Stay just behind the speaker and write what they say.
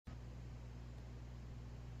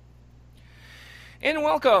And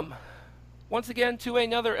welcome once again to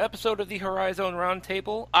another episode of the Horizon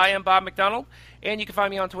Roundtable. I am Bob McDonald, and you can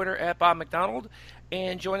find me on Twitter at Bob McDonald.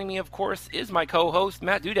 And joining me, of course, is my co-host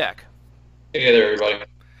Matt Dudek. Hey there, everybody.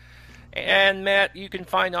 And Matt, you can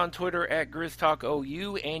find on Twitter at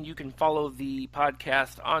GrizzTalkOU, and you can follow the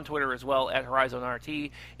podcast on Twitter as well at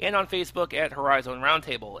HorizonRT, and on Facebook at Horizon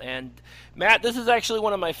Roundtable. And Matt, this is actually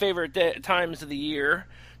one of my favorite times of the year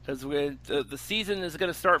because the season is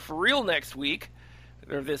going to start for real next week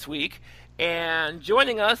or this week. And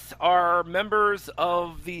joining us are members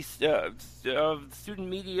of the of student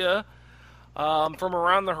media from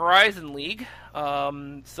around the Horizon League.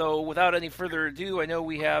 So without any further ado, I know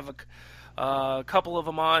we have a couple of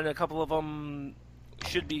them on. A couple of them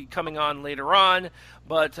should be coming on later on.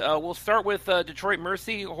 But we'll start with Detroit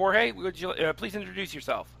Mercy. Jorge, would you please introduce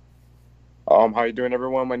yourself? How you doing,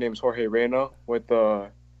 everyone? My name is Jorge Reyna with the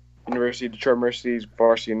University of Detroit Mercy's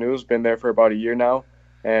Varsity News. Been there for about a year now,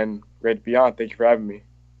 and ready to be on. Thank you for having me.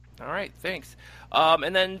 All right, thanks.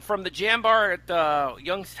 And then from the Jam Bar at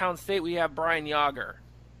Youngstown State, we have Brian Yager.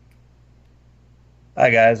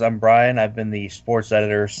 Hi, guys. I'm Brian. I've been the sports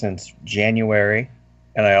editor since January,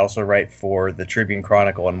 and I also write for the Tribune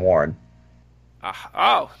Chronicle in Warren.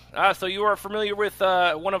 So you are familiar with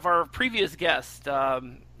one of our previous guests,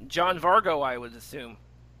 John Vargo, I would assume.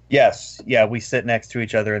 Yes. Yeah, we sit next to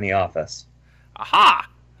each other in the office. Aha!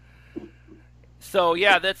 So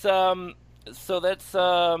yeah, that's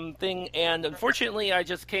thing, and unfortunately, I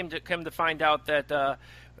just came to find out that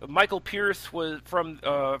Michael Pierce was from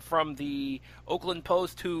the Oakland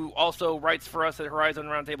Post, who also writes for us at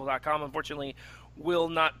HorizonRoundtable.com. Unfortunately, will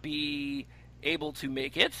not be able to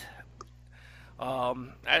make it.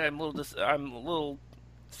 And I'm a little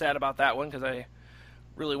sad about that one because I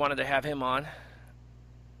really wanted to have him on.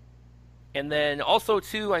 And then also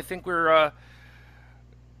too, I think we're all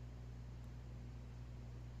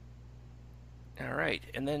right.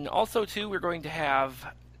 And then also too, we are going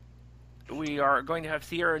to have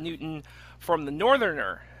Sierra Newton from the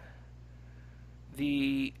Northerner,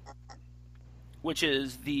 which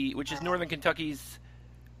is Northern Kentucky's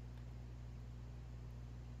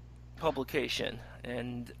publication,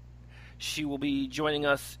 and she will be joining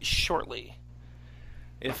us shortly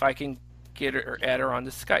if I can get her or add her onto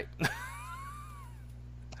Skype.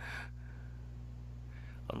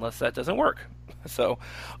 Unless that doesn't work. So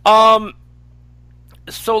let's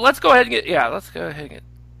go ahead and let's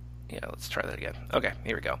try that again. Okay,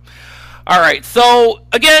 here we go. All right, so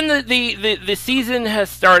again, the season has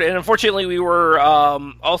started, and unfortunately, we were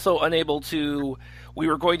also unable to. We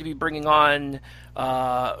were going to be bringing on,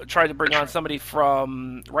 try to bring on somebody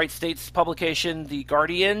from Wright State's publication, The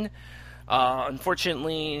Guardian.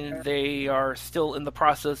 Unfortunately, they are still in the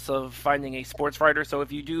process of finding a sports writer. So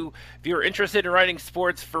if you're interested in writing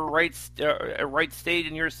sports for Wright State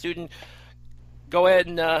and you're a student, go ahead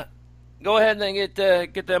and get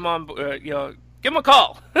them on. Give them a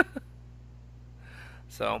call.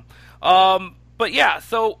 So, but yeah,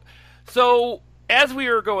 so as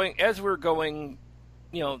we're going,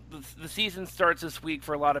 the season starts this week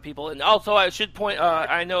for a lot of people, and also I should point.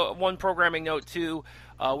 I know one programming note too.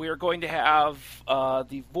 We are going to have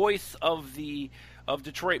the voice of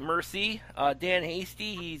Detroit Mercy, Dan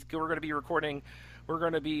Hasty. We're going to be recording. We're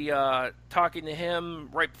going to be talking to him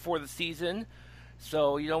right before the season,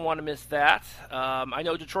 so you don't want to miss that. I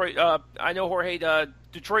know Detroit. I know Jorge.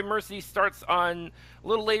 Detroit Mercy starts on a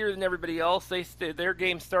little later than everybody else. Their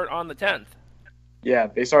games start on the 10th. Yeah,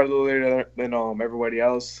 they started a little later than everybody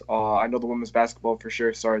else. I know the women's basketball for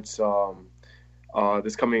sure starts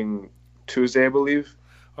this coming Tuesday, I believe.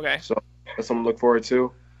 Okay. So that's something to look forward to.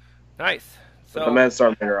 Nice. So but the men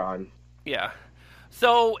start later on. Yeah.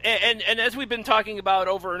 So and as we've been talking about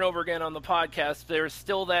over and over again on the podcast, there's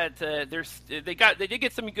still that they did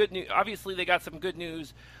get some good news. Obviously, they got some good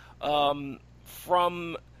news from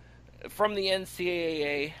the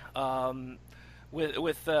NCAA with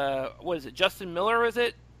what is it? Justin Miller, is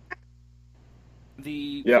it?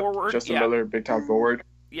 The forward. Justin Miller, big time forward.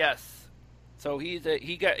 Yes. So he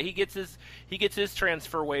gets his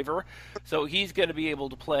transfer waiver, so he's going to be able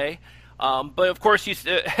to play. But of course,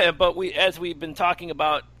 as we've been talking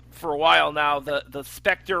about for a while now, the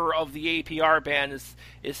specter of the APR ban is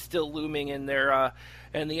still looming in there,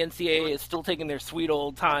 and the NCAA is still taking their sweet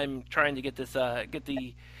old time trying to get this get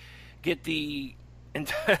the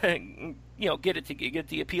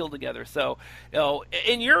appeal together. So,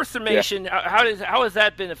 in your summation, how has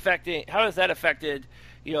that affected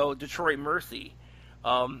Detroit Mercy?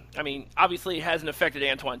 I mean, obviously it hasn't affected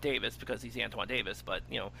Antoine Davis because he's Antoine Davis, but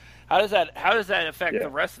how does that affect the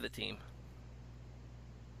rest of the team?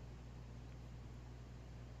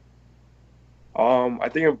 I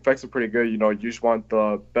think it affects it pretty good. You just want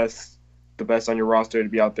the best on your roster to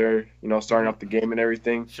be out there. Starting off the game and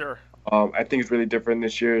everything. Sure. I think it's really different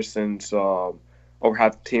this year since over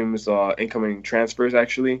half the team's incoming transfers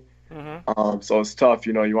actually. Mm-hmm. So it's tough.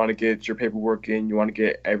 You want to get your paperwork in. You want to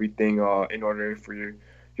get everything in order for your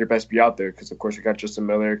best to be out there. Because of course we got Justin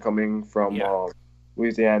Miller coming from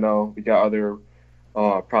Louisiana. We got other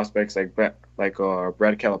prospects like Brad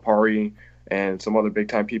Calipari and some other big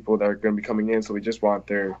time people that are going to be coming in. So we just want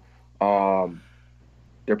their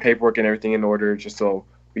paperwork and everything in order, just so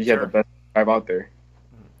we have the best drive out there.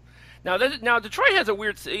 Now Detroit has a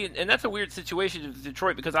weird, and that's a weird situation in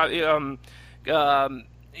Detroit because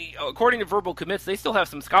according to verbal commits, they still have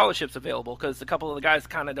some scholarships available because a couple of the guys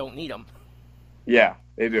kind of don't need them. Yeah,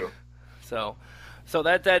 they do. So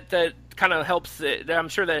that kind of helps. I'm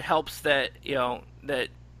sure that helps. That that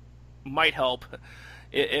might help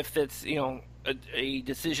if it's a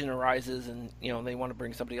decision arises and they want to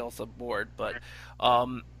bring somebody else aboard. But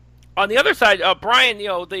on the other side, Brian,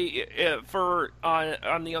 on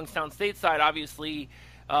the Youngstown State side, obviously,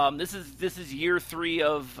 this is year three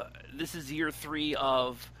of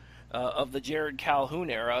the Jared Calhoun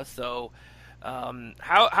era. So,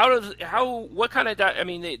 what kind of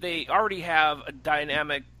they already have a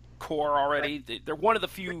dynamic core already. They're one of the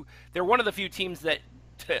few teams that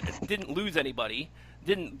didn't lose anybody,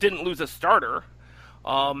 didn't lose a starter,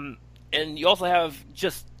 and you also have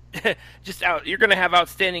you're going to have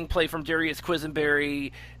outstanding play from Darius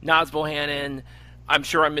Quisenberry, Naz Bohannon. I'm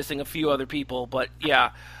sure I'm missing a few other people, but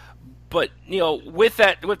yeah. But with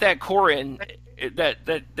that core in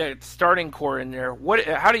that starting core in there,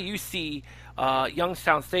 how do you see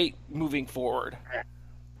Youngstown State moving forward?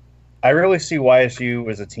 I really see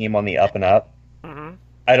YSU as a team on the up and up. Mm-hmm.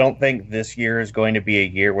 I don't think this year is going to be a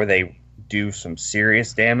year where they do some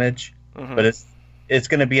serious damage, but it's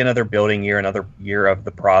going to be another building year, another year of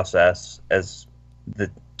the process, as the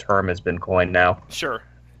term has been coined now. Sure.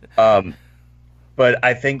 But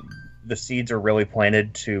I think the seeds are really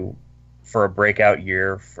planted for a breakout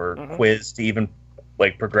year for Quiz to even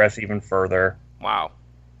progress even further. Wow.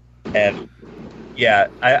 And yeah,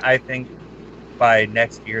 I think by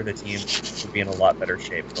next year the team will be in a lot better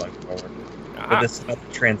shape going forward. But this is a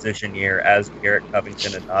transition year as Garrett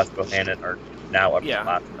Covington and Naz Bohannon are now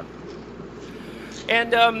upperclassmen.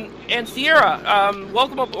 And Sierra,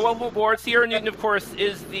 welcome aboard. Sierra Newton, of course,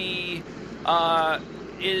 is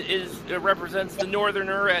represents the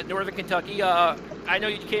Northerner at Northern Kentucky. I know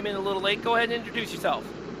you came in a little late. Go ahead and introduce yourself.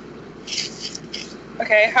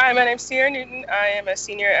 Okay, hi, my name's Sierra Newton. I am a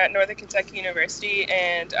senior at Northern Kentucky University,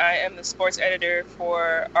 and I am the sports editor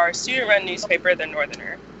for our student-run newspaper, The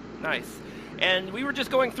Northerner. Nice. And we were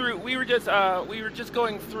just going through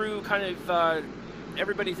kind of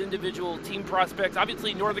everybody's individual team prospects.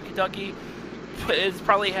 Obviously, Northern Kentucky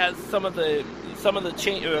probably has some of the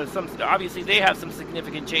change. Obviously, they have some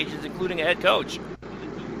significant changes, including a head coach.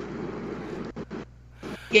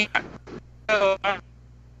 Yeah. So,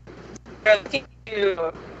 looking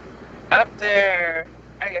to up there,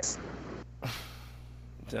 I guess.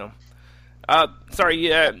 So, sorry,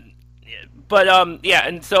 yeah. But and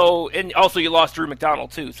also you lost Drew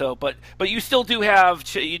McDonald too. So, but you still do have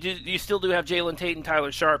Jalen Tate and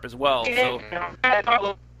Tyler Sharp as well. So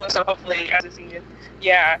hopefully as a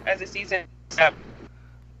season to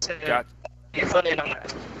get fun in on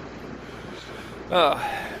that.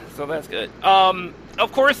 So that's good.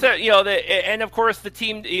 Of course, and of course the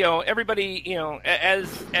team, everybody,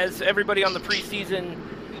 as everybody on the preseason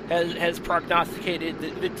has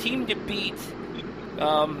prognosticated, the team to beat.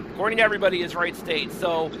 According to everybody, is Wright State.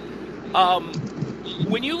 So,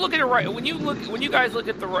 when you guys look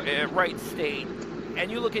at the Wright State, and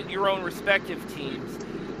you look at your own respective teams,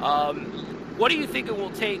 what do you think it will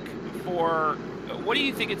take what do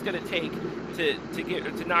you think it's going to take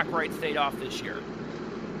to knock Wright State off this year?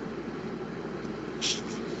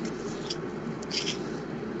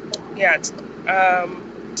 Yeah,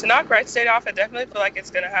 to knock Wright State off, I definitely feel like it's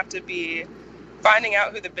going to have to be finding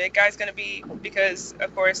out who the big guy's going to be, because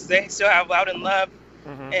of course they still have Loudon Love,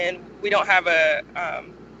 and we don't have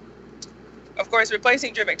of course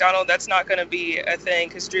replacing Drew McDonald, that's not going to be a thing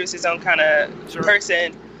because Drew's his own kind of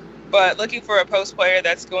person, but looking for a post player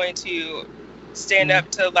that's going to stand up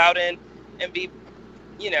to Loudon and be,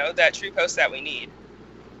 that true post that we need.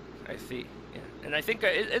 I see. And I think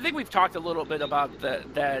we've talked a little bit about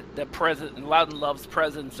the Loudon Love's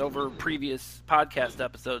presence over previous podcast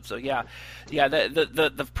episodes. So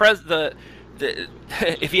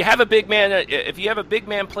if you have a big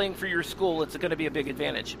man playing for your school, it's going to be a big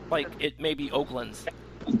advantage. Like it may be Oakland's,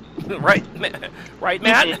 right, Matt?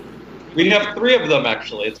 We have 3 of them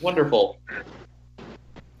actually. It's wonderful.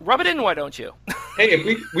 Rub it in, why don't you? Hey,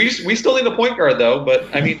 if we still need a point guard though, but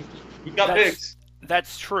I mean, we've got bigs.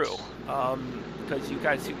 That's true. Because you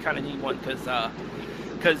guys kind of need one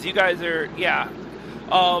because you guys are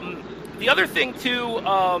the other thing too.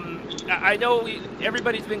 I know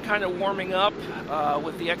everybody's been kind of warming up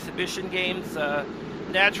with the exhibition games.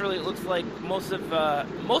 Naturally, it looks like most of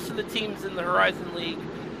the teams in the Horizon League,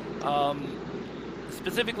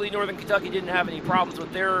 specifically Northern Kentucky, didn't have any problems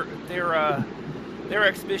with their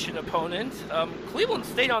exhibition opponent. Cleveland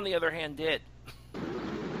State, on the other hand, did.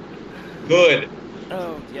 Good.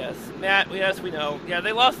 Oh yes, Matt. Yes, we know. Yeah,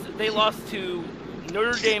 they lost to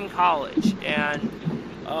Notre Dame College, and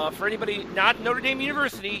for anybody not Notre Dame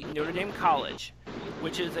University, Notre Dame College,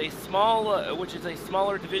 which is a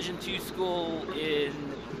smaller Division II school in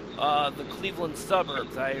the Cleveland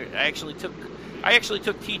suburbs. I actually took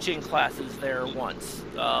teaching classes there once,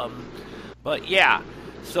 but yeah,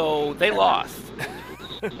 so they lost.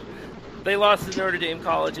 They lost to Notre Dame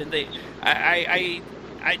College, and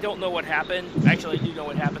I don't know what happened. Actually, I do know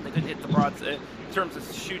what happened. They couldn't hit the broadside. In terms of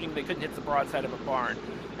shooting, they couldn't hit the broadside of a barn.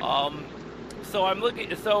 So I'm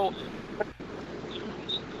looking. So,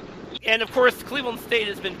 and of course, Cleveland State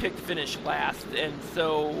has been picked to finish last, and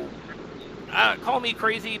so call me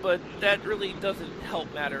crazy, but that really doesn't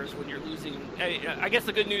help matters when you're losing. I guess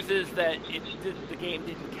the good news is that the game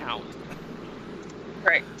didn't count.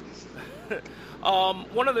 Right.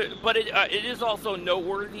 It is also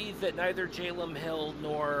noteworthy that neither Jalen Hill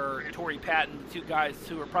nor Torrey Patton, the two guys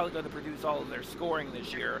who are probably going to produce all of their scoring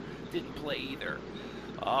this year, didn't play either.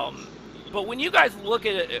 But when you guys look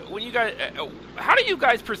at it, how do you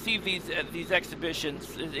guys perceive these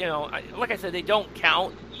exhibitions? You know, like I said, they don't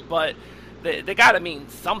count, but they got to mean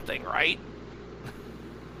something, right?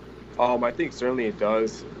 I think certainly it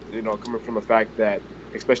does. You know, coming from the fact that,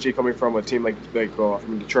 especially coming from a team like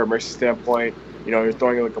from Detroit Mercy standpoint, you know, you're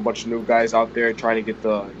throwing like a bunch of new guys out there trying to get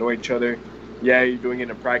to know each other. Yeah, you're doing it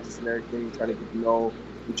in practice and everything, trying to get to know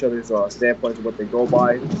each other's standpoints of what they go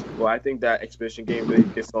by. Well, I think that exhibition game really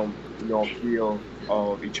gets some, you know, feel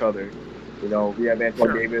of each other. You know, we have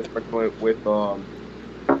Antoine Davis working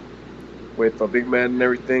with a big man and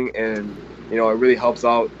everything, and you know, it really helps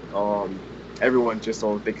out everyone just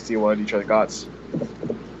so they can see what each other got.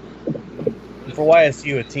 For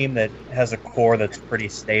YSU, a team that has a core that's pretty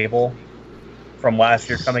stable from last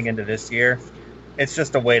year coming into this year, it's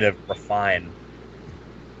just a way to refine.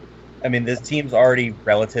 I mean, this team's already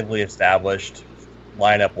relatively established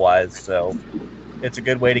lineup-wise, so it's a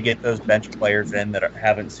good way to get those bench players in that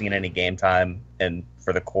haven't seen any game time, and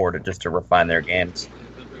for the core to refine their games.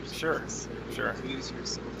 Sure.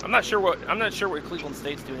 I'm not sure what Cleveland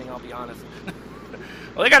State's doing. I'll be honest.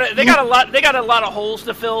 Well, they got a lot of holes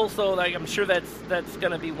to fill, so like I'm sure that's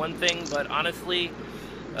going to be one thing. But honestly,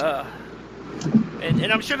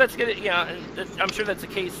 and I'm sure that's gonna I'm sure that's the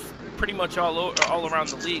case pretty much all around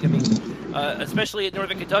the league. I mean, especially at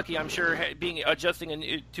Northern Kentucky, I'm sure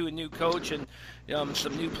adjusting to a new coach and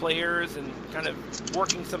some new players and kind of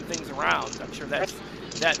working some things around. I'm sure that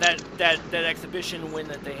exhibition win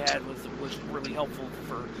that they had was really helpful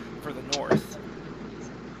for the North.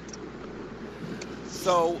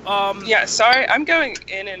 So, yeah, sorry, I'm going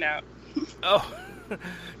in and out. Oh,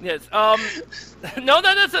 yes. No,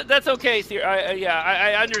 that's okay, Sierra.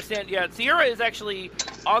 I understand. Yeah, Sierra is actually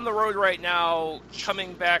on the road right now,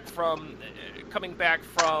 coming back from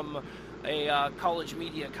a college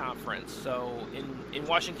media conference. So in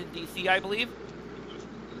Washington D.C., I believe.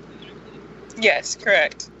 Yes,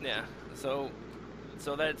 correct. Yeah. So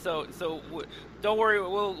don't worry.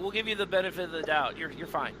 We'll give you the benefit of the doubt. You're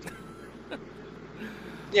fine.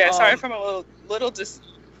 Yeah, sorry if I'm a little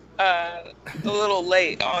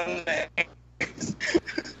late on that.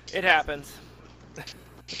 It happens.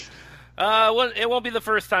 It won't be the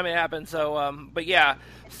first time it happens. So, but yeah.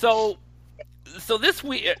 So this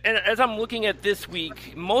week, and as I'm looking at this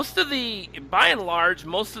week, by and large,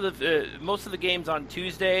 most of the games on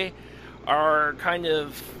Tuesday are kind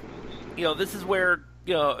of, this is where,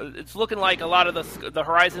 it's looking like a lot of the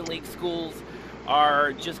Horizon League schools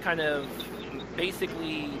are just kind of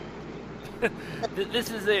basically this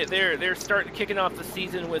is it. They're starting kicking off the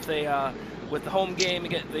season with the home game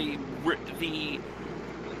against the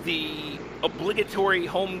obligatory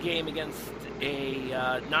home game against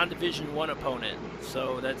a non-Division I opponent.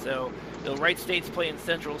 So that's Wright State's playing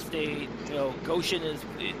Central State. Goshen is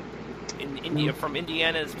in India from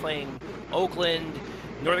Indiana is playing Oakland.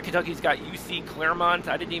 Northern Kentucky's got UC Claremont.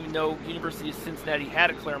 I didn't even know University of Cincinnati had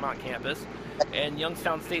a Claremont campus. And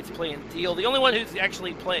Youngstown State's playing Deal. The only one who's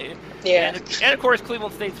actually playing, and of course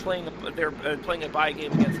Cleveland State's playing. They're playing a bye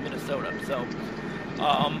game against Minnesota. So,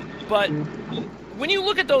 But when you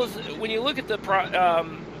look at those, as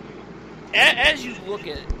you look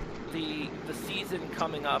at the season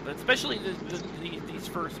coming up, especially these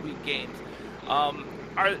first week games,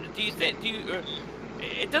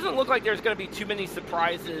 it doesn't look like there's going to be too many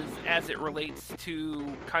surprises as it relates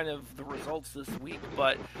to kind of the results this week,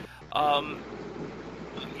 but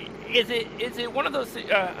is it one of those,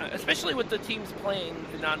 especially with the teams playing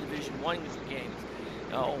the non-Division I games,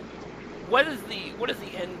 what is the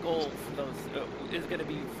end goal for those is going to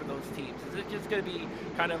be for those teams? Is it just going to be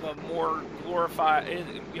kind of a more glorified,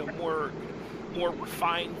 more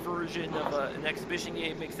refined version of an exhibition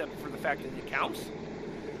game, except for the fact that it counts?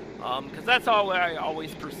 Because that's how I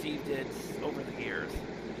always perceived it over the years.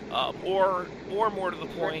 Or more to the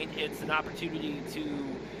point, it's an opportunity to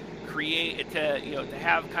to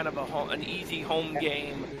have kind of an easy home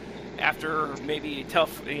game after maybe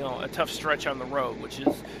a tough stretch on the road,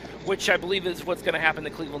 which I believe is what's going to happen to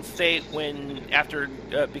Cleveland State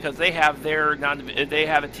because they have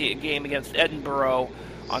a game against Edinburgh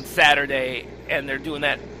on Saturday, and they're doing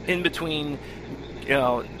that in between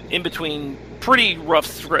pretty rough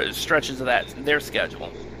stretches of their schedule.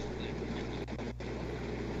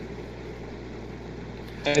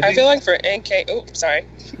 I feel like for NK, sorry.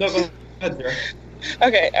 No, go ahead, Sarah.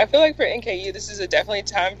 Okay, I feel like for NKU, this is definitely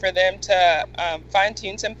time for them to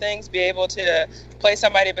fine-tune some things, be able to play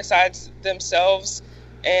somebody besides themselves.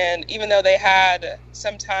 And even though they had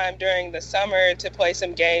some time during the summer to play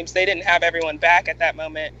some games, they didn't have everyone back at that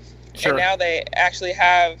moment. Sure. And now they actually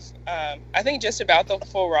have, I think, just about the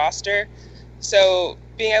full roster. So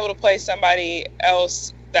being able to play somebody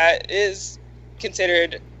else that is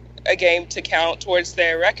considered a game to count towards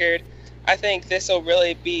their record, I think this will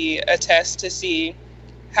really be a test to see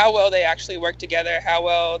how well they actually work together, how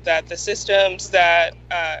well that the systems that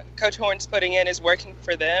Coach Horn's putting in is working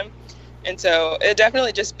for them. And so it'll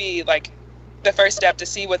definitely just be like the first step to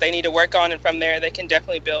see what they need to work on, and from there they can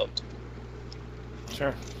definitely build.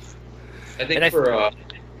 Sure. I think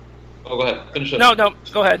go ahead. Finish it. No,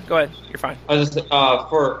 go ahead. You're fine. I was just,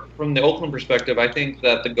 from the Oakland perspective, I think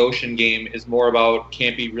that the Goshen game is more about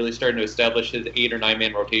Campy really starting to establish his 8 or 9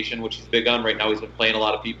 man rotation, which he's big on right now. He's been playing a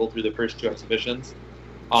lot of people through the first 2 exhibitions.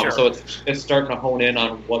 Sure. So it's starting to hone in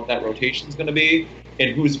on what that rotation is going to be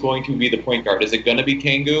and who's going to be the point guard. Is it going to be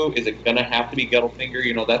Kangu? Is it going to have to be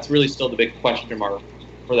Gettelfinger? That's really still the big question mark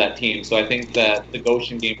for that team. So I think that the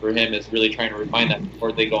Goshen game for him is really trying to refine that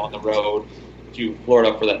before they go on the road to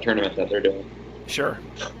Florida for that tournament that they're doing. Sure.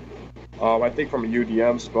 I think from a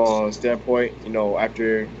UDM standpoint,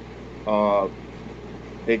 after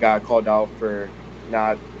they got called out for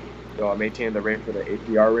not maintaining the rate for the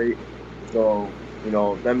APR rate, so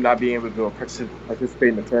them not being able to participate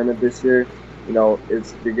in the tournament this year,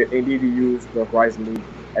 they need to use the Horizon League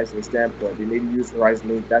as a standpoint. They need to use Horizon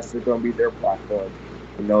League. That's going to be their platform.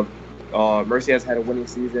 Mercy has had a winning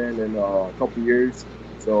season in a couple years.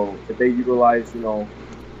 So if they utilize,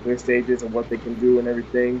 their stages and what they can do and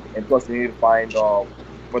everything, and plus they need to find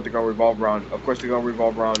what they're going to revolve around. Of course, they're going to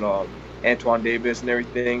revolve around Antoine Davis and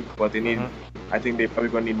everything, but they need. I think they're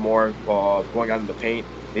probably going to need more going out in the paint.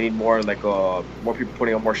 They need more more people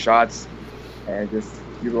putting up more shots and just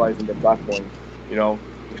utilizing the platform.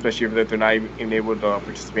 Especially if they're not even able to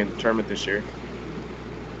participate in the tournament this year.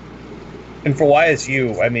 And for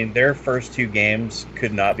YSU, I mean, their first 2 games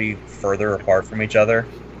could not be further apart from each other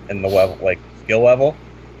in the level, skill level.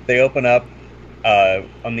 They open up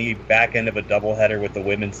on the back end of a doubleheader with the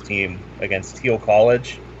women's team against Teal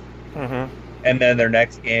College. Mm-hmm. And then their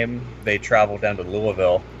next game, they travel down to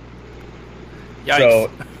Louisville. Yikes. So,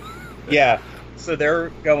 yeah. So they're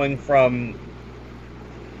going from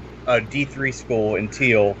a D3 school in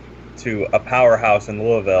Teal to a powerhouse in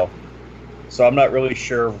Louisville. So I'm not really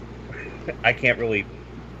sure. I can't really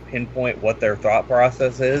pinpoint what their thought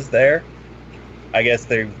process is there. I guess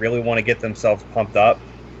they really want to get themselves pumped up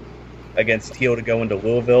against Teal to go into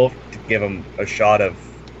Louisville to give them a shot of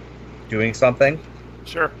doing something.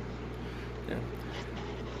 Sure.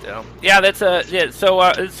 Yeah, that's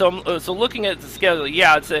So looking at the schedule,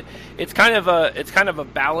 yeah, it's kind of a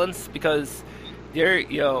balance, because there,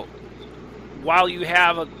 while you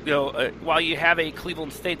have a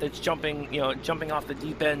Cleveland State that's jumping off the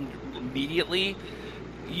deep end immediately,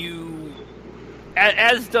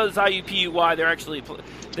 as does IUPUI. They're actually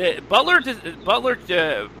Butler.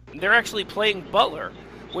 They're actually playing Butler,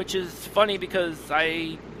 which is funny because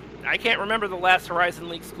I can't remember the last Horizon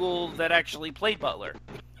League school that actually played Butler.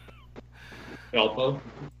 Alpha.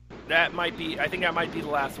 I think that might be the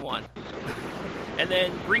last one. And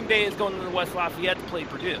then Green Bay is going to West Lafayette to play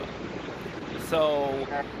Purdue. So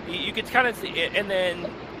you could kind of see it, and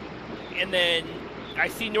then I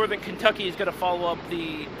see Northern Kentucky is going to follow up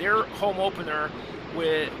their home opener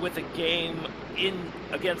with a game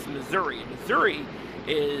against Missouri. Missouri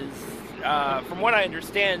is, from what I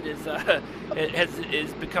understand, has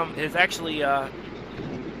actually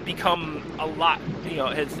become a lot.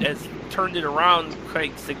 Has turned it around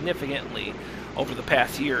quite significantly over the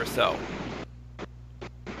past year or so.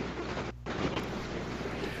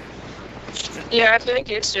 Yeah, I think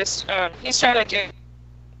it's just he's trying to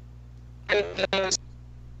get those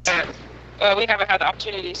that we haven't had the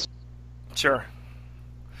opportunities. Sure.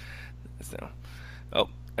 So,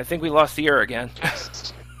 I think we lost the air again.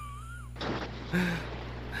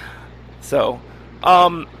 So,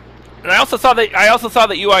 and I also saw that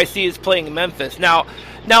UIC is playing Memphis now.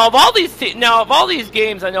 Of all these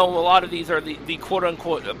games, I know a lot of these are the quote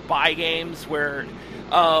unquote bye games. Where,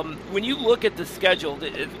 when you look at the schedule,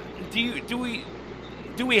 do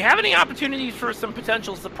we have any opportunities for some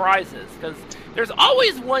potential surprises? Because there's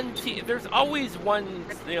always one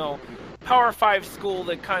Power 5 school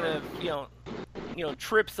that kind of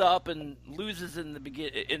trips up and loses in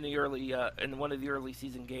one of the early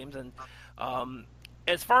season games. And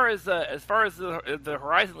as far as the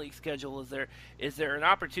Horizon League schedule, is there an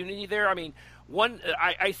opportunity there? I mean,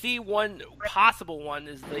 I see one possible one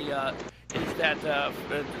is the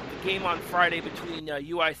game on Friday between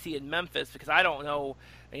UIC and Memphis, because I don't know.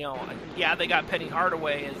 Yeah, they got Penny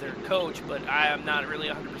Hardaway as their coach, but I am not really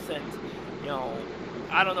 100%.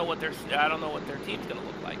 I don't know what their team's going to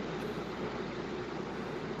look like.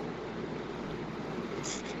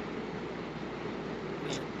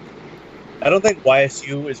 I don't think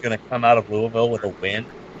YSU is going to come out of Louisville with a win.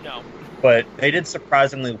 No. But they did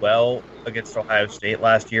surprisingly well against Ohio State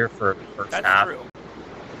last year for first half. That's true.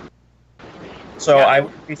 So yeah. I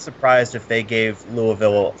would be surprised if they gave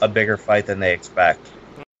Louisville a bigger fight than they expect.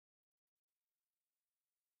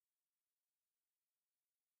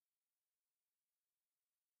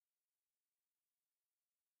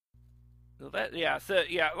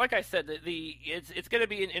 Like I said, it's going to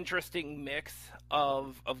be an interesting mix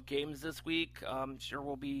of games this week. Sure,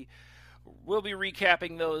 we'll be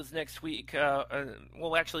recapping those next week.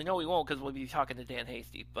 Well, actually, no, we won't, because we'll be talking to Dan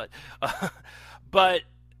Hasty. But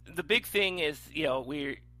the big thing is,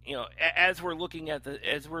 as we're looking at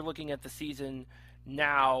the season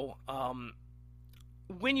now.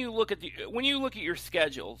 When you look at your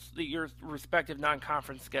schedules, your respective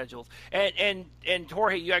non-conference schedules, and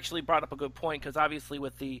Jorge, you actually brought up a good point, because obviously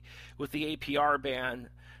with the APR ban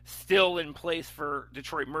still in place for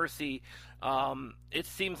Detroit Mercy, it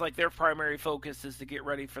seems like their primary focus is to get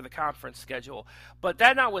ready for the conference schedule. But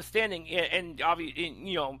that notwithstanding, and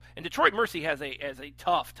Detroit Mercy has a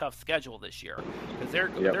tough schedule this year, because they're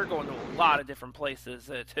going to a lot of different places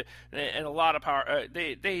and a lot of power.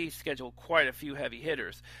 They schedule quite a few heavy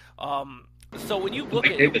hitters. So when you look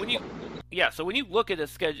at the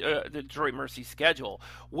schedule, the Detroit Mercy schedule,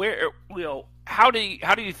 how do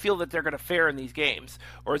you feel that they're going to fare in these games,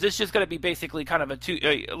 or is this just going to be basically kind of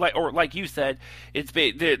like you said, it's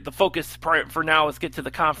the focus for now is get to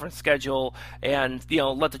the conference schedule and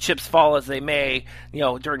let the chips fall as they may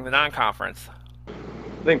during the non-conference. I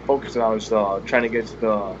think focus now is trying to get to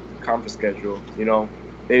the conference schedule.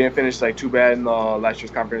 They didn't finish too bad in last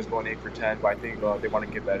year's conference, going 8 for 10, but I think they want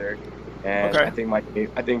to get better. And okay. I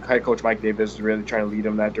think head coach Mike Davis is really trying to lead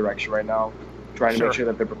them in that direction right now, trying to make sure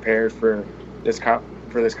that they're prepared for this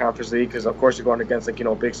conference league, because of course they're going against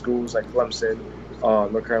big schools like Clemson,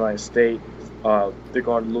 North Carolina State. They're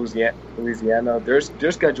going to Louisiana. Their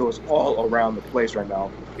schedule is all around the place right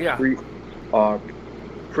now. Yeah.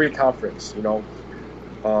 Pre-conference, so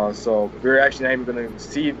we're actually not even going to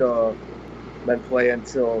see the men play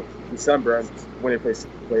until December when they play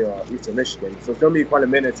Eastern Michigan. So it's going to be quite a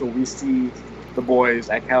minute until we see the boys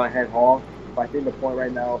at Callahan Hall. But I think the point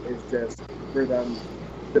right now is just for them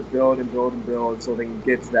to build and build and build so they can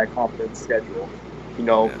get to that conference schedule.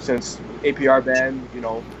 Since APR ban,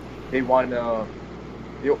 they want to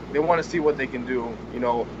see what they can do,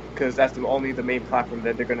 because that's the main platform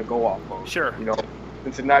that they're going to go off of. Sure.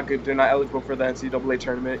 Since they're not eligible for the NCAA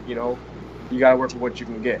tournament, you got to work with what you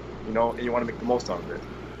can get, and you want to make the most out of it.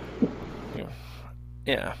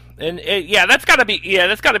 Yeah, and that's got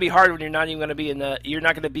to be hard when you're not even going to be you're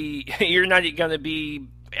not going to be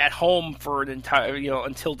at home for an entire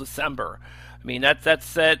until December. I mean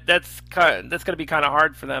that's going to be kind of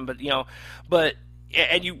hard for them. But but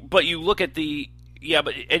you look at the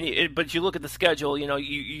but you look at the schedule.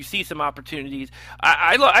 You see some opportunities.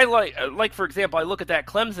 I like for example, I look at that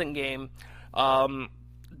Clemson game.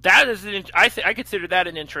 That is I consider that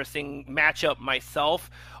an interesting matchup myself,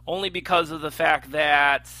 only because of the fact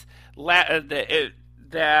that Clemson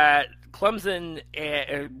Clemson,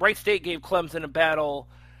 Wright State gave Clemson a battle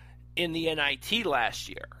in the NIT last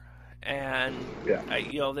year, and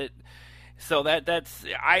I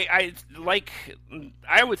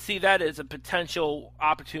would see that as a potential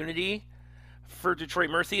opportunity for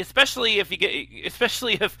Detroit Mercy, especially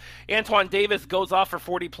if Antoine Davis goes off for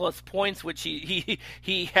 40+ points, which he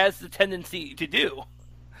has the tendency to do,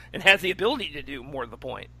 and has the ability to do, more to the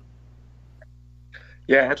point.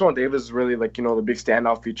 Yeah, Antoine Davis is really the big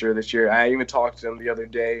standout feature this year. I even talked to him the other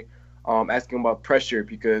day, asking him about pressure,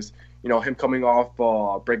 because him coming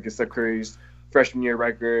off breaking Steph Curry's freshman year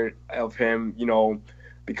record of him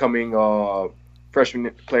becoming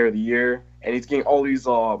freshman player of the year, and he's getting all these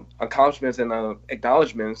accomplishments and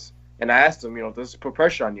acknowledgments. And I asked him, does this put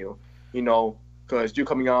pressure on you? Because you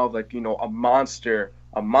coming out of a monster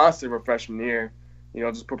of a freshman year,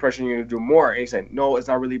 just put pressure on you to do more. And he said, no, it's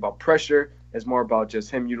not really about pressure. It's more about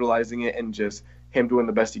just him utilizing it and just him doing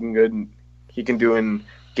the best he can do and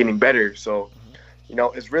getting better. So,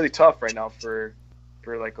 it's really tough right now for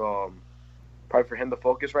probably for him to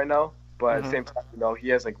focus right now. But at the same time, he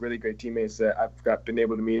has really great teammates that I've been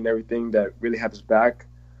able to meet and everything that really have his back.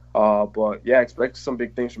 But yeah, expect some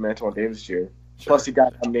big things from Antoine Davis this year. Sure. Plus, he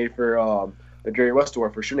got nominated for the Jerry West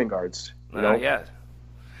Award for shooting guards. Yeah.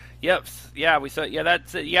 Yep. Yeah, we saw. Yeah,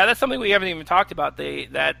 that's something we haven't even talked about.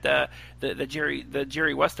 The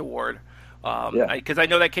Jerry West Award. Because I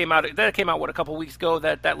know that came out. A couple weeks ago.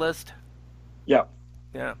 That list. Yeah.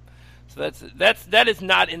 Yeah. So that is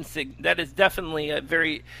not that is definitely a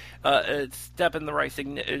very a step in the right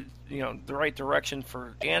the right direction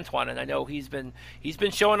for Antoine, and I know he's been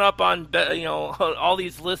showing up on all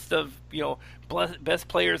these lists of best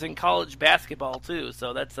players in college basketball too.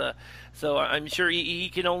 So so I'm sure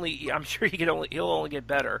he'll only get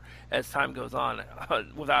better as time goes on,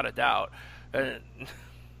 without a doubt. And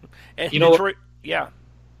Detroit, yeah.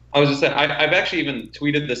 I was just saying, I've actually even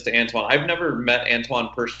tweeted this to Antoine. I've never met Antoine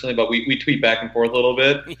personally, but we tweet back and forth a little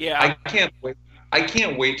bit. Yeah. I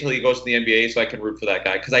can't wait till he goes to the NBA so I can root for that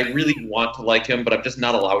guy, because I really want to like him, but I'm just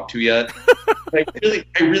not allowed to yet. I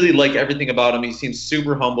really like everything about him. He seems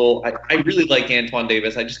super humble. I really like Antoine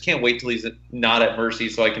Davis. I just can't wait till he's not at Mercy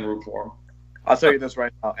so I can root for him. I'll tell you this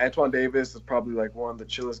right now. Antoine Davis is probably one of the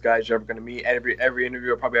chillest guys you're ever going to meet. Every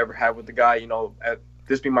interview I've probably ever had with the guy,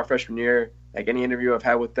 this being my freshman year, any interview I've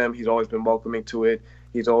had with them, he's always been welcoming to it.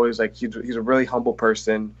 He's always he's a really humble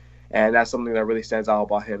person, and that's something that really stands out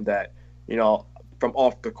about him, that, from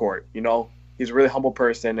off the court, he's a really humble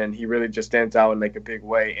person, and he really just stands out in a big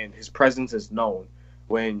way, and his presence is known.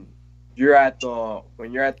 When you're at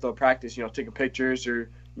the practice, taking pictures or,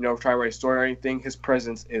 trying to write a story or anything, his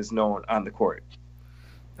presence is known on the court.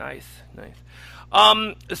 Nice.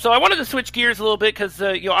 So I wanted to switch gears a little bit, because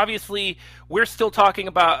obviously we're still talking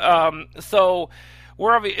about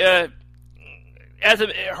as a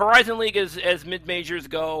Horizon League as mid majors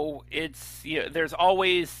go, it's there's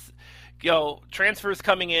always transfers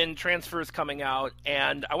coming in, transfers coming out,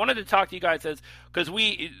 and I wanted to talk to you guys because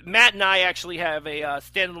Matt and I actually have a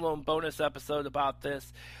standalone bonus episode about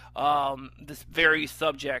this very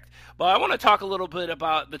subject. But I want to talk a little bit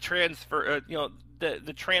about the transfer,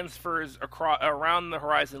 the transfers around the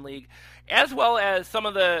Horizon League, as well as some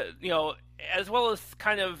of the, as well as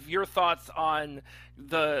kind of your thoughts on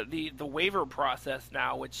the waiver process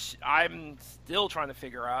now, which I'm still trying to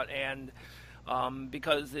figure out, and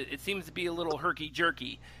because it seems to be a little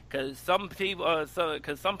herky-jerky, because some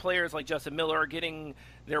players like Justin Miller are getting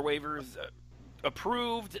their waivers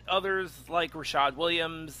approved, others like Rashad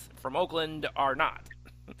Williams from Oakland are not.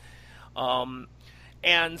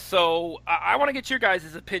 And so I want to get your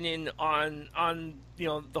guys' opinion on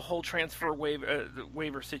the whole transfer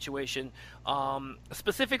waiver situation,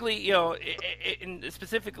 specifically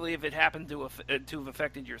specifically if it happened to have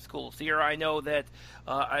affected your school. Sierra, I know that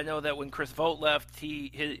when Chris Vogt left,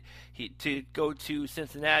 he to go to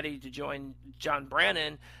Cincinnati to join John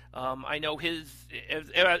Brannon. I know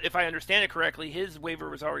if I understand it correctly, his waiver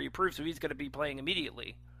was already approved, so he's going to be playing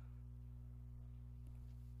immediately.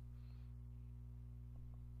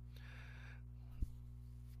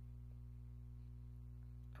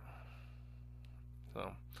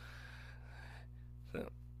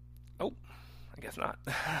 I guess not.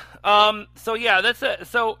 So yeah, that's it.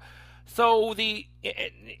 So for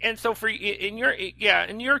in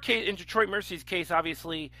your case, in Detroit Mercy's case,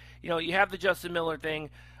 obviously, you have the Justin Miller thing.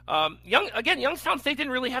 Youngstown State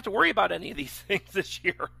didn't really have to worry about any of these things this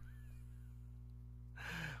year,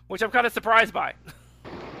 which I'm kind of surprised by.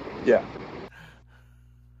 Yeah.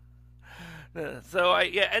 So I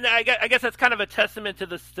guess that's kind of a testament to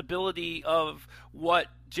the stability of what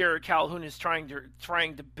Jared Calhoun is trying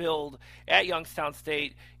to build at Youngstown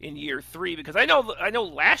State in year 3, because I know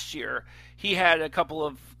last year he had a couple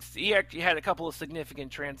of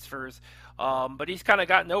significant transfers, but he's kind of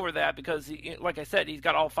gotten over that because like I said, he's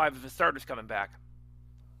got all 5 of his starters coming back.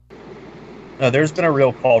 No, there's been a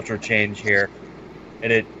real culture change here,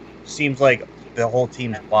 and it seems like the whole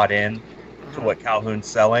team's bought in to what Calhoun's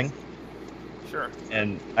selling. Sure.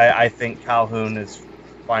 And I think Calhoun has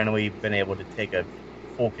finally been able to take a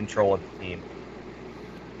full control of the team.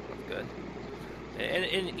 That's good. And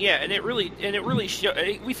it really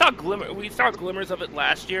showed. We saw glimmers of it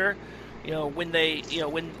last year. When they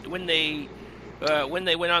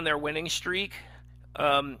went on their winning streak.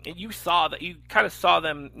 And you kind of saw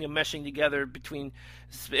them meshing together between,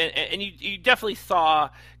 and you definitely saw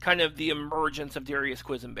kind of the emergence of Darius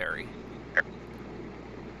Quisenberry.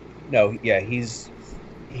 No, yeah, he's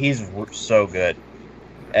so good,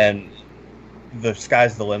 and the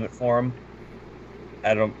sky's the limit for him.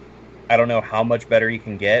 I don't know how much better he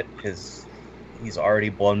can get, because he's already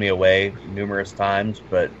blown me away numerous times.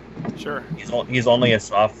 But sure, he's only a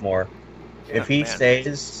sophomore. Yeah, if he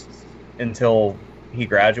stays until he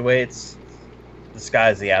graduates, the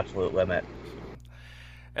sky's the absolute limit.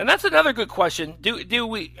 And that's another good question. Do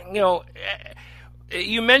we,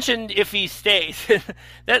 you mentioned if he stays.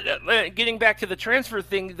 That getting back to the transfer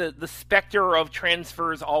thing, the specter of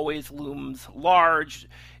transfers always looms large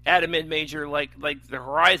at a mid-major like the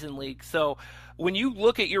Horizon League. So when you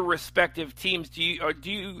look at your respective teams, do you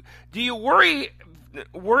worry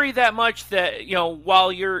that much that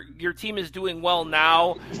while your team is doing well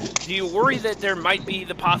now, do you worry that there might be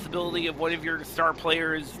the possibility of one of your star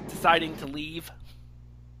players deciding to leave?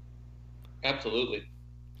 Absolutely.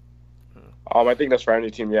 I think that's for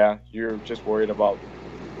any team. Yeah, you're just worried about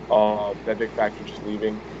that big factor just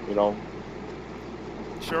leaving.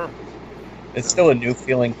 Sure. It's still a new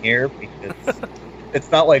feeling here because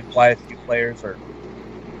it's not like YSU players are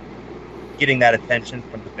getting that attention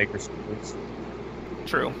from the bigger schools.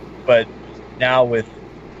 True. But now with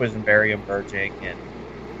Quisenberry emerging and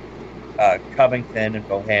Covington and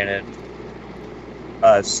Bohannon,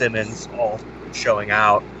 Simmons all showing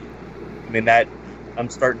out, I mean, that I'm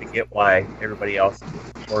starting to get why everybody else is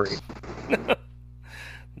worried.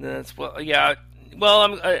 That's yeah.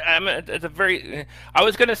 Well, I'm at a very. I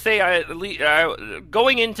was gonna say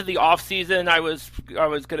going into the off season, I was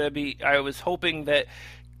hoping that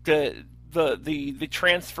the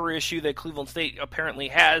transfer issue that Cleveland State apparently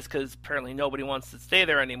has, because apparently nobody wants to stay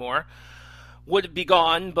there anymore, would be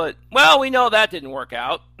gone. But we know that didn't work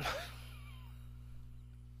out.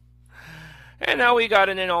 And now we got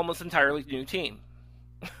an almost entirely new team.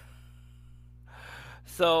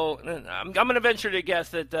 So I'm going to venture to guess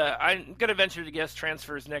that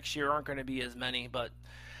transfers next year aren't going to be as many. But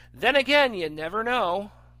then again, you never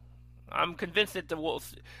know. I'm convinced that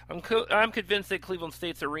I'm convinced that Cleveland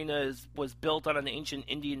State's arena was built on an ancient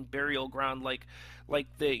Indian burial ground, like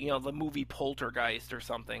the movie Poltergeist or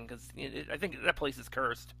something. Because I think that place is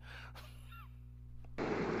cursed.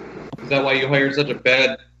 Is that why you hired such a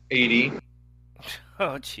bad AD?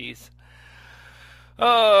 Oh, jeez.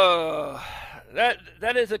 Oh,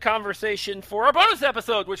 that is a conversation for our bonus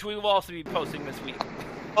episode, which we will also be posting this week.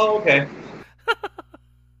 Oh, okay.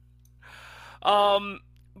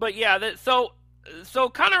 But yeah, so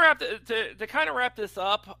kind of kind of wrap this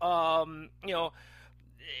up. I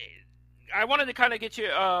wanted to kind of get you,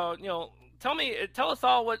 tell us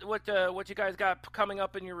all what you guys got coming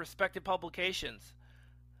up in your respective publications.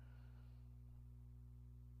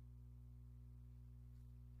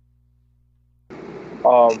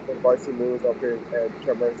 For varsity moves up here at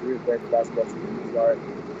Traverse, we're waiting for basketball season to start.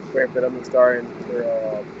 Waiting for them to start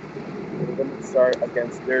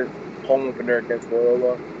against their home opener against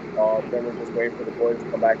Loyola. Then we're just waiting for the boys to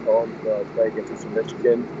come back home to play against Eastern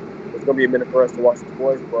Michigan. It's going to be a minute for us to watch the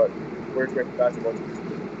boys, but we're just waiting for basketball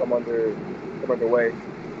to come underway.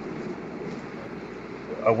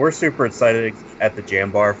 We're super excited at the Jam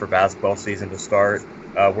Bar for basketball season to start.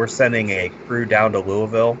 We're sending a crew down to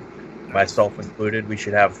Louisville, myself included. We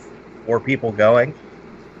should have 4 people going.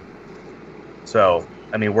 So,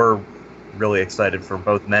 I mean, we're really excited for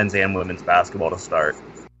both men's and women's basketball to start.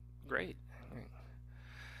 Great.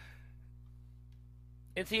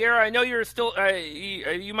 And Sierra, I know you're still,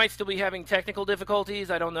 you might still be having technical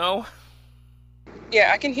difficulties. I don't know.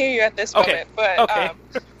 Yeah, I can hear you at this moment. But, okay.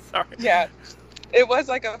 Sorry. Yeah, it was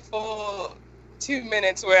like a full 2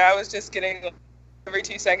 minutes where I was just getting every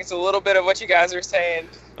 2 seconds a little bit of what you guys are saying.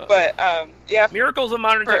 But yeah, miracles of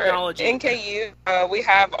modern technology. NKU, we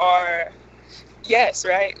have our Yes,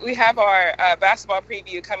 right. We have our basketball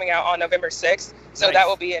preview coming out on November 6th. So Nice. That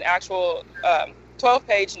will be an actual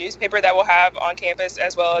 12-page newspaper that we'll have on campus,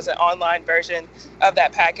 as well as an online version of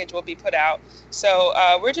that package will be put out.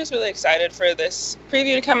 So we're just really excited for this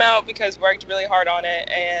preview to come out because we worked really hard on it.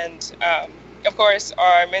 And of course,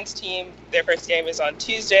 our men's team, their first game is on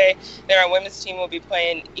Tuesday. Then our women's team will be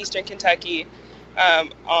playing Eastern Kentucky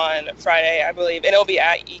on Friday, I believe, and it'll be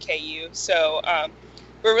at EKU. So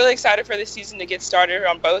we're really excited for this season to get started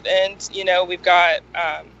on both ends. You know, we've got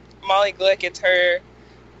Molly Glick. It's her,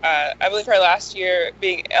 I believe, her last year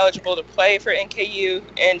being eligible to play for NKU,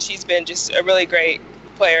 and she's been just a really great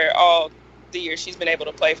player all the year she's been able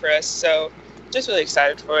to play for us. So just really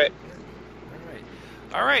excited for it.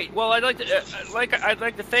 All right. Well, I'd like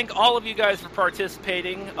to thank all of you guys for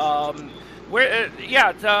participating. Tell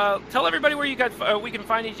everybody where you guys we can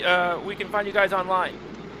find you guys online.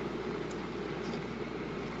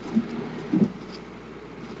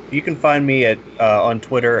 You can find me at on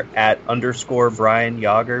Twitter at _Brian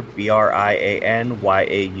Yager,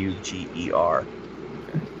 BrianYauger.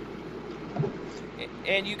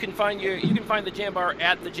 And you can find the Jam Bar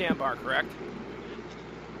at the Jam Bar, correct?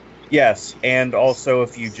 Yes, and also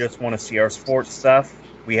if you just want to see our sports stuff,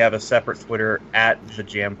 we have a separate Twitter at the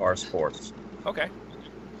Jam Bar Sports. Okay.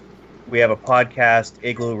 We have a podcast,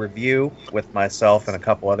 Igloo Review, with myself and a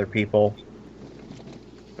couple other people.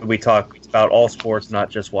 We talk about all sports, not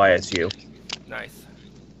just YSU. Nice.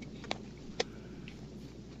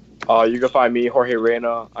 You can find me, Jorge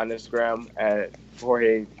Reyna, on Instagram at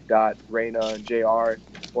jorge.reynajr,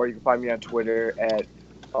 or you can find me on Twitter at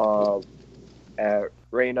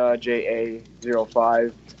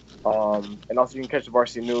ReynaJA05. And also you can catch the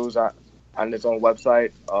Varsity News on its own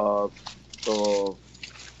website, so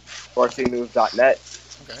varsitynews.net.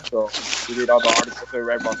 Okay. So we read all the articles that we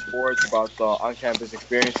read about sports, about the on-campus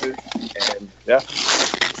experiences, and yeah,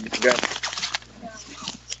 again.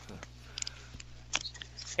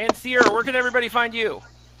 And Sierra, where can everybody find you?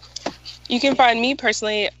 You can find me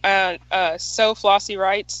personally on So Flossie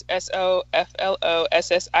Writes, SOFLOSSIE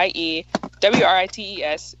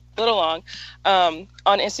little long,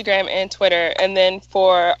 on Instagram and Twitter. And then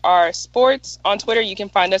for our sports on Twitter, you can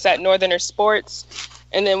find us at Northerner Sports.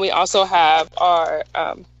 And then we also have our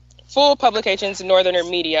full publications, Northerner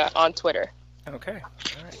Media, on Twitter. Okay.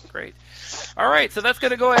 All right. Great. All right. So that's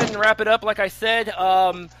going to go ahead and wrap it up. Like I said,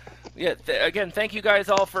 again, thank you guys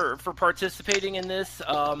all for participating in this.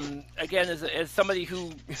 Again, as somebody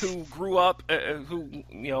who grew up,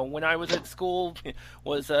 when I was at school,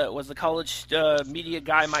 was a college media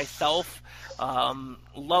guy myself.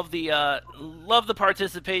 Love the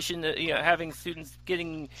participation. Having students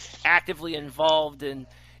getting actively involved in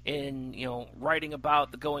writing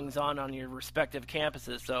about the goings on your respective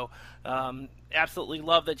campuses. So absolutely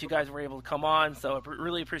love that you guys were able to come on. So I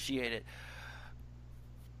really appreciate it.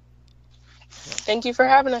 Thank you for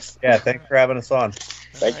having us. Yeah, thanks for having us on.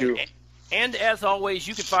 Thank you. And as always,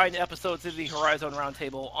 you can find episodes of the Horizon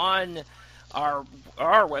Roundtable on our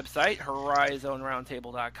website,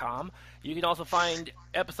 horizonroundtable.com. You can also find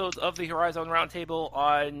episodes of the Horizon Roundtable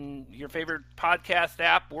on your favorite podcast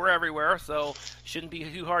app. We're everywhere, so shouldn't be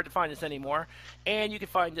too hard to find us anymore. And you can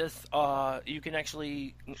find us, you can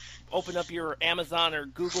actually open up your Amazon or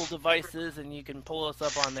Google devices, and you can pull us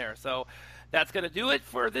up on there. So that's going to do it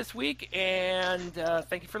for this week, and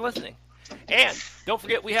thank you for listening. And don't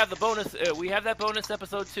forget, we have that bonus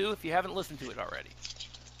episode too, if you haven't listened to it already.